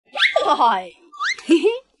嗨，嘿嘿，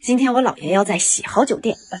今天我姥爷要在喜豪酒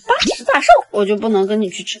店办80大寿，我就不能跟你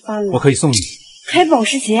去吃饭了。我可以送你。开保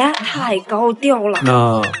时捷太高调了。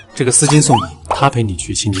那这个丝巾送你，他陪你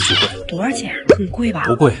去亲戚聚会。多少钱？很贵吧？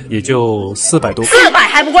不贵，也就400多。400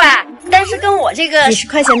还不贵？但是跟我这个几10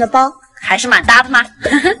块钱的包还是蛮搭的嘛。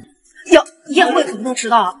哟，宴会可不能迟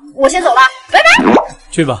到啊！我先走了，拜拜。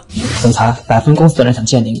去吧。总裁，百分公司的人想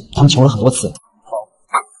见您，他们求了很多次。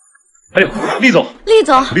哎呦，厉总，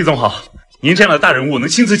厉总好，您这样的大人物能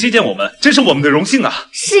亲自接见我们，真是我们的荣幸啊！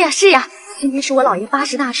是呀，今天是我姥爷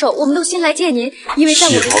80大寿，我们都先来见您，因为在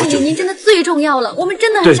我的心里您真的最重要了，我们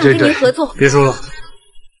真的很想跟您合作。别说了，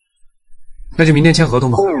那就明天签合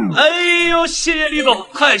同吧。哎呦，谢谢厉总，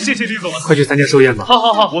太谢谢厉总了！快去参加寿宴吧。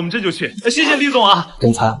好，我们这就去。谢谢厉总啊！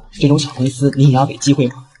总裁，这种小公司你也要给机会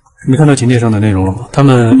吗？你看到请帖上的内容了吗？他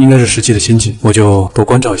们应该是17的亲戚，我就多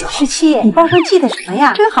关照一下。17，你包上记的什么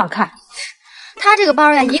呀？真好看。他这个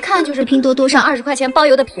包呀，一看就是拼多多上20块钱包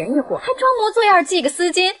邮的便宜货，还装模作样系个丝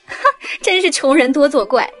巾，哈，真是穷人多作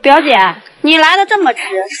怪。表姐，你来的这么迟，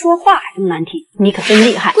说话还这么难听，你可真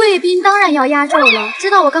厉害。贵宾当然要压轴了，知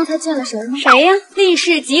道我刚才见了谁吗？谁呀？厉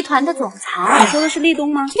氏集团的总裁。你说的是立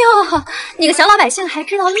冬吗？哟，你个小老百姓还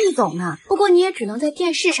知道厉总呢？不过你也只能在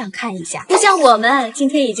电视上看一下，不像我们今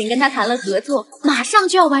天已经跟他谈了合作，马上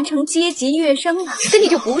就要完成阶级跃升了，跟你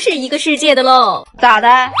就不是一个世界的喽。咋的？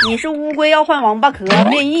你是乌龟要换王八壳，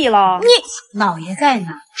变异了？你老爷在呢，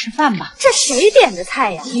吃饭吧。这谁点的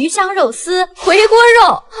菜呀？鱼香肉丝、回锅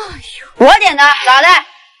肉。哎呦，我点的，咋的？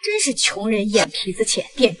真是穷人眼皮子浅，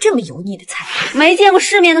点这么油腻的菜。没见过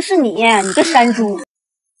世面的是你个山猪。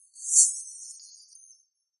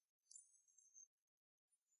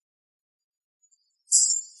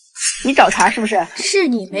你找茬是不是？是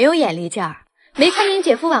你没有眼力见儿，没看见你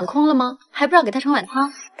姐夫碗空了吗？还不让给他盛碗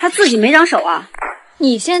汤？他自己没长手啊。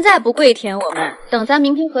你现在不跪舔我们，等咱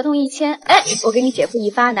明天合同一签，哎，我给你姐夫一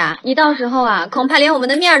发达，你到时候啊，恐怕连我们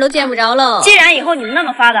的面都见不着喽。既然以后你们那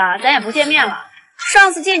么发达，咱也不见面了。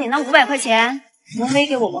上次借你那500块钱，能微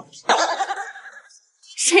给我不？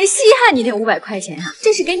谁稀罕你那500块钱啊？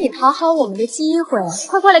这是给你讨好我们的机会，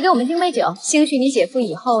快过来给我们敬杯酒。兴许你姐夫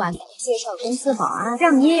以后啊，给你介绍公司保安，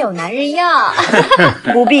让你也有男人要。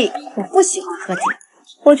不必，我不喜欢喝酒，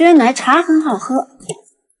我觉得奶茶很好喝。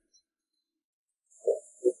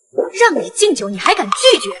让你敬酒，你还敢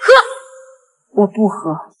拒绝？喝！我不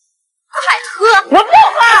喝。快喝！我不喝！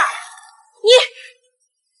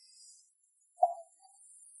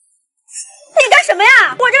你干什么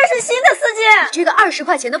呀？我这是新的丝巾。这个20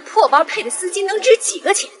块钱的破包配的丝巾能值几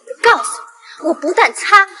个钱？告诉你，我不但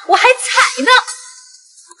擦，我还踩呢！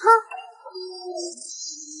哼！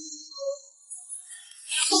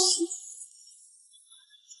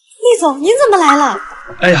厉总，您怎么来了？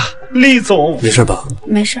哎呀，厉总，没事吧？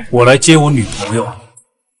没事。我来接我女朋友。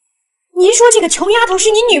您说这个穷丫头是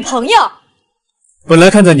你女朋友？本来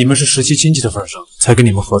看在你们是17亲戚的份上，才跟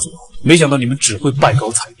你们合作，没想到你们只会拜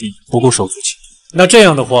高踩低，不够手足情。那这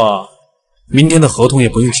样的话，明天的合同也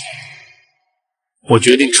不用签，我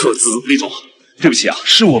决定撤资。厉总，对不起啊，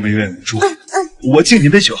是我没愿无助。我敬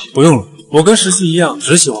您杯酒。不用了，我跟17一样，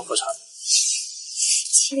只喜欢喝茶。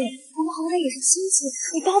七，我们好歹也是亲戚，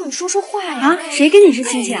你帮我们说说话呀！啊，谁跟你是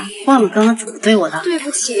亲戚啊？忘了刚刚怎么对我的？对不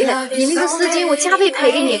起，你那个丝巾我加倍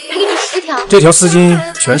赔给你，赔给你10条。这条丝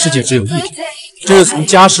巾全世界只有1条，这是从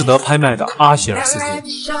佳士得拍卖的阿希尔丝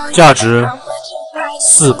巾，价值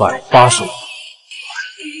480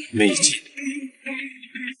美金。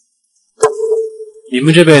你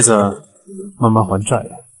们这辈子慢慢还债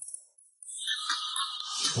呀。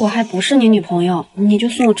我还不是你女朋友，你就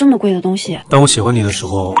送我这么贵的东西？当我喜欢你的时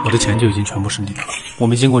候，我的钱就已经全部是你的了。我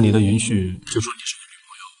没经过你的允许就说你是我女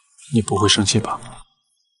朋友，你不会生气吧？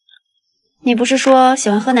你不是说喜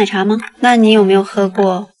欢喝奶茶吗？那你有没有喝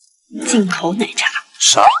过进口奶茶？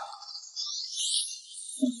啥？